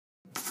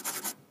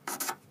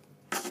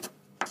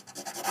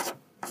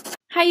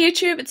Hi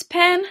YouTube, it's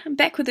Pan. I'm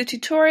back with a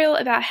tutorial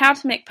about how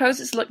to make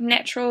poses look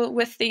natural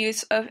with the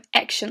use of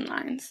action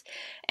lines.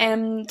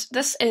 And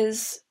this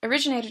is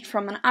originated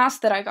from an ask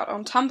that I got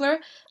on Tumblr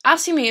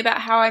asking me about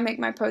how I make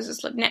my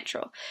poses look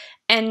natural.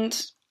 And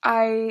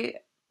I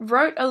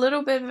wrote a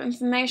little bit of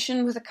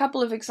information with a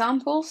couple of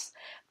examples,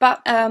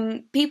 but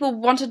people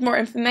wanted more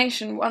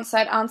information once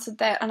I'd answered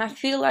that, and I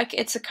feel like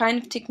it's a kind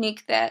of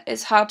technique that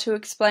is hard to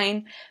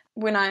explain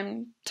when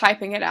I'm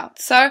typing it out.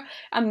 So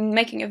I'm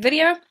making a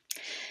video.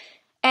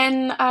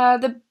 And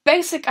the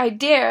basic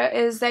idea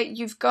is that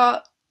you've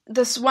got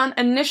this one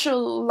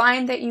initial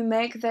line that you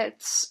make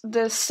that's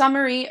the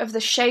summary of the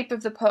shape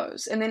of the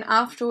pose, and then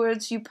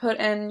afterwards you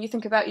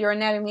think about your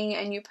anatomy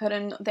and you put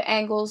in the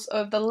angles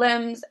of the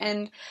limbs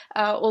and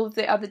all of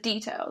the other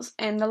details.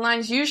 And the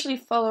line's usually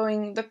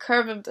following the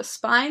curve of the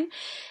spine,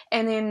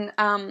 and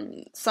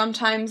then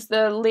sometimes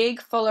the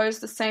leg follows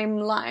the same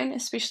line,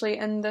 especially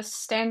in this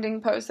standing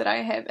pose that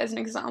I have as an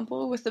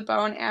example with the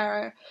bow and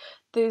arrow.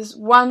 There's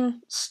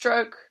one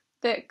stroke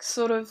that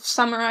sort of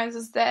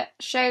summarizes that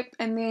shape,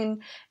 and then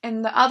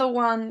in the other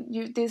one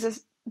there's a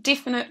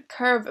definite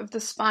curve of the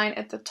spine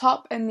at the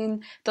top, and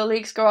then the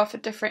legs go off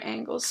at different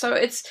angles. So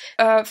it's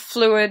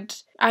fluid.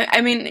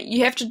 I mean,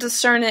 you have to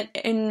discern it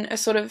in a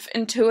sort of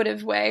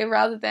intuitive way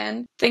rather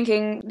than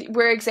thinking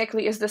where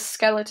exactly is the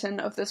skeleton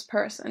of this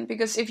person,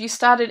 because if you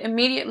started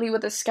immediately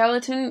with a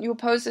skeleton, your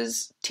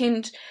poses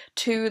tend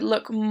to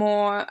look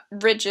more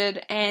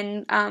rigid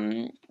and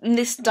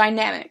less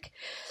dynamic.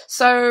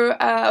 So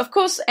of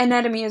course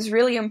anatomy is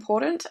really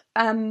important,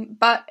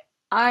 but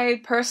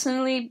I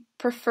personally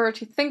prefer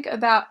to think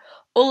about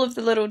all of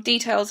the little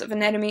details of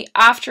anatomy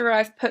after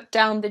I've put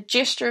down the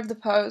gesture of the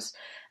pose,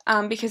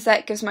 because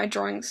that gives my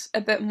drawings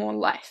a bit more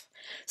life.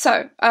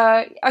 So,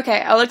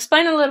 okay, I'll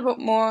explain a little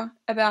bit more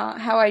about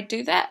how I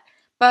do that,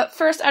 but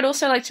first I'd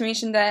also like to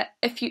mention that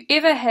if you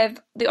ever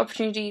have the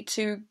opportunity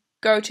to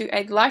go to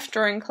a life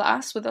drawing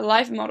class with a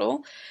live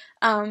model,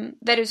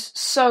 that is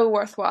so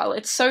worthwhile.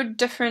 It's so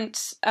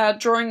different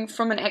drawing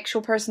from an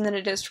actual person than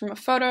it is from a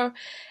photo,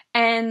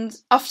 and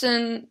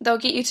often they'll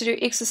get you to do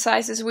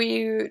exercises where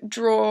you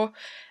draw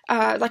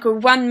like a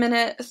 1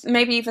 minute,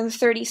 maybe even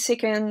 30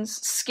 seconds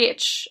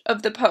sketch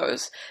of the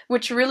pose,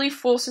 which really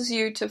forces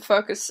you to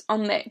focus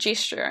on that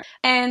gesture.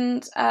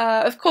 And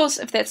of course,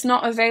 if that's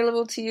not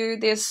available to you,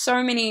 there's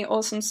so many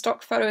awesome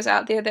stock photos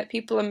out there that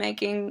people are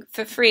making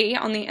for free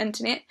on the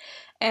internet.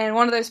 And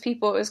one of those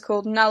people is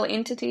called Null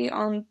Entity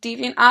on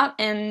DeviantArt,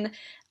 and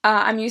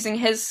I'm using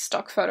his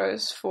stock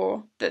photos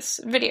for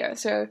this video,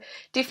 so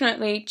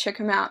definitely check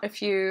him out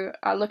if you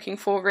are looking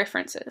for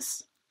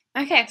references.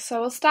 Okay,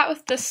 so we'll start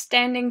with this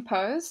standing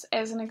pose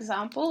as an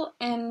example,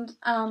 and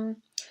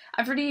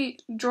I've already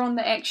drawn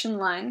the action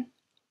line,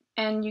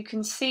 and you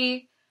can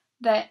see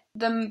that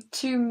the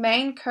two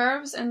main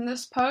curves in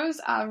this pose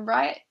are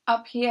right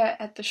up here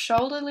at the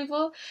shoulder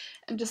level,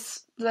 and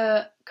just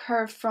the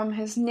curve from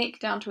his neck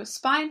down to his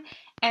spine,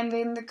 and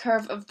then the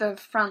curve of the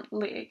front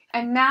leg.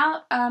 And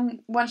now,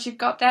 once you've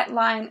got that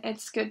line,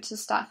 it's good to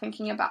start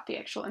thinking about the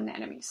actual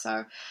anatomy.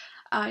 So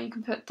you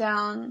can put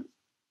down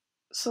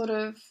sort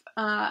of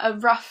a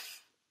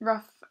rough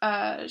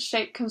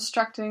shape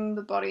constructing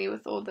the body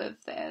with all the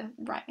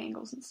right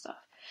angles and stuff.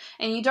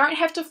 And you don't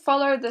have to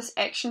follow this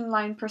action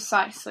line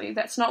precisely.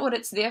 That's not what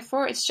it's there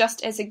for. It's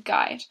just as a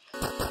guide.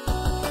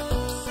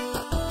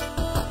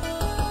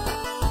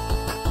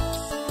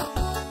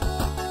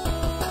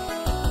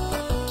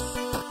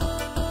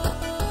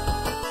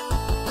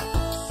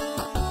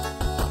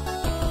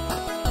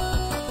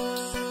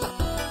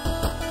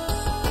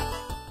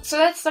 So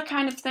that's the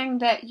kind of thing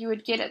that you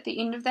would get at the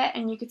end of that,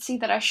 and you could see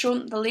that I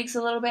shortened the legs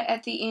a little bit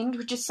at the end,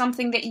 which is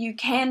something that you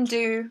can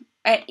do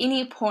at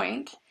any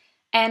point,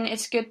 and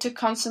it's good to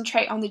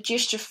concentrate on the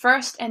gesture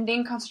first and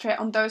then concentrate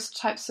on those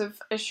types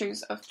of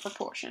issues of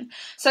proportion.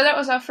 So that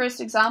was our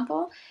first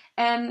example,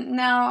 and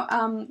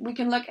now we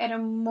can look at a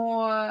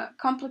more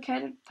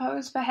complicated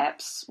pose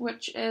perhaps,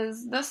 which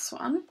is this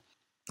one.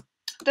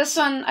 This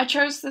one, I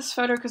chose this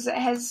photo because it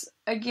has,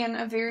 again,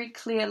 a very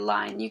clear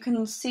line. You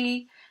can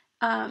see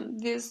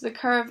there's the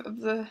curve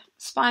of the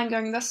spine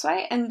going this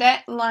way, and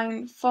that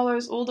line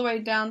follows all the way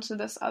down to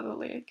this other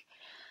leg.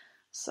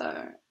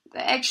 So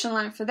the action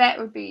line for that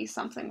would be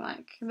something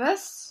like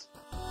this.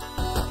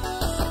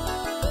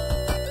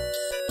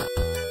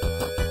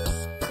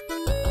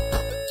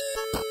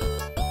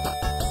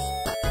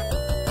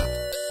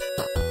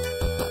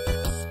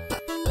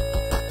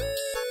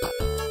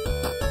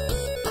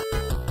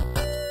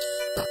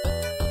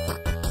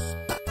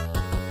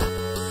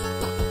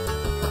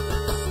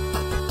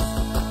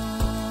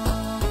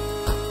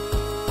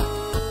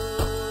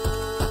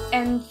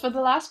 And for the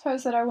last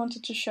pose that I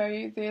wanted to show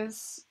you,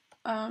 there's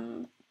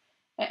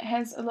it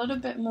has a little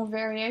bit more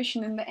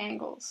variation in the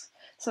angles.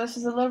 So this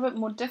is a little bit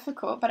more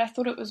difficult, but I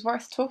thought it was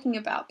worth talking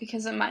about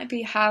because it might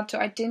be hard to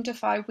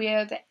identify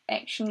where the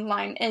action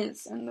line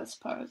is in this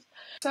pose.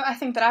 So I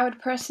think that I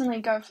would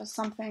personally go for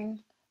something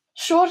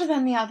shorter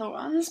than the other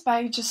ones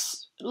by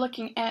just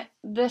looking at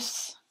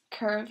this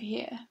curve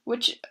here,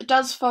 which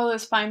does follow the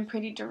spine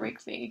pretty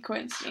directly,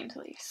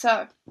 coincidentally.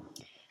 So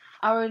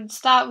I would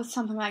start with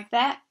something like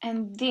that,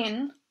 and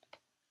then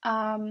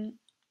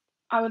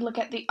I would look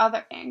at the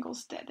other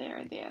angles that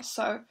are there.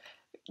 So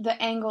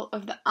the angle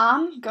of the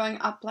arm going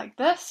up like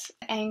this,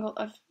 the angle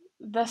of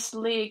this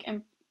leg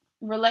in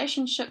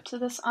relationship to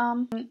this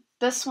arm,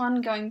 this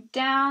one going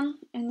down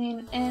and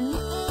then in.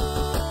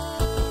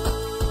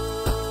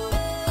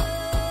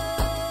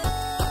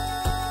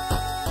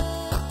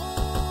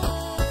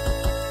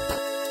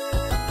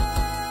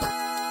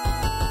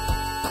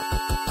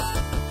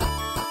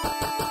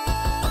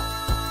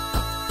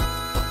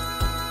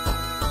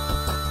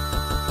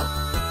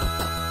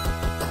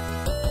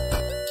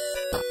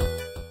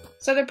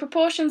 So the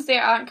proportions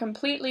there aren't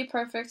completely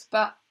perfect,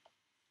 but,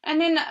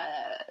 and then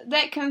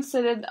that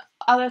considered,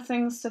 other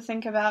things to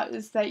think about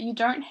is that you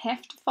don't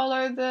have to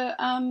follow the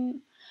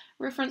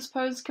reference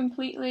pose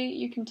completely.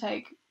 You can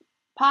take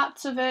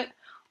parts of it,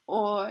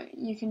 or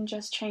you can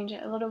just change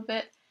it a little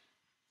bit.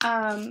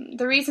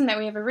 The reason that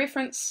we have a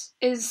reference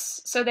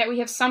is so that we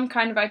have some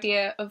kind of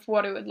idea of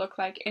what it would look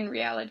like in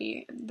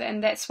reality,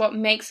 and that's what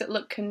makes it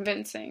look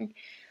convincing.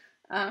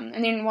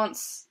 And then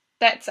once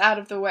that's out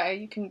of the way,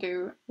 you can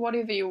do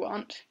whatever you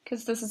want,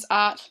 because this is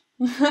art.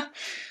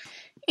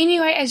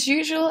 Anyway, as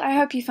usual, I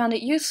hope you found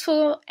it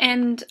useful,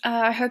 and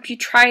I hope you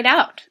try it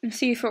out and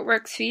see if it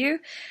works for you.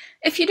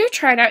 If you do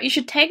try it out, you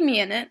should tag me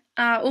in it.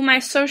 All my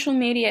social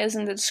media is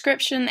in the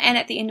description and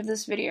at the end of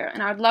this video,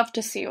 and I'd love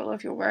to see all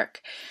of your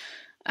work.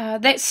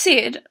 That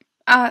said,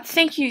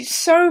 thank you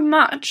so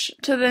much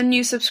to the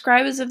new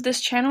subscribers of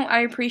this channel. I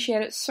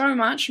appreciate it so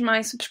much.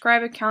 My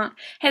subscriber count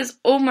has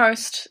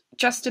almost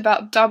just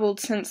about doubled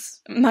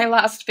since my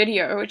last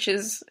video, which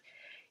is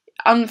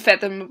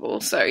unfathomable.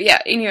 So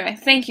yeah, anyway,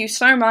 thank you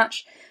so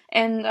much,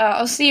 and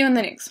I'll see you in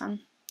the next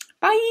one.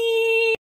 Bye!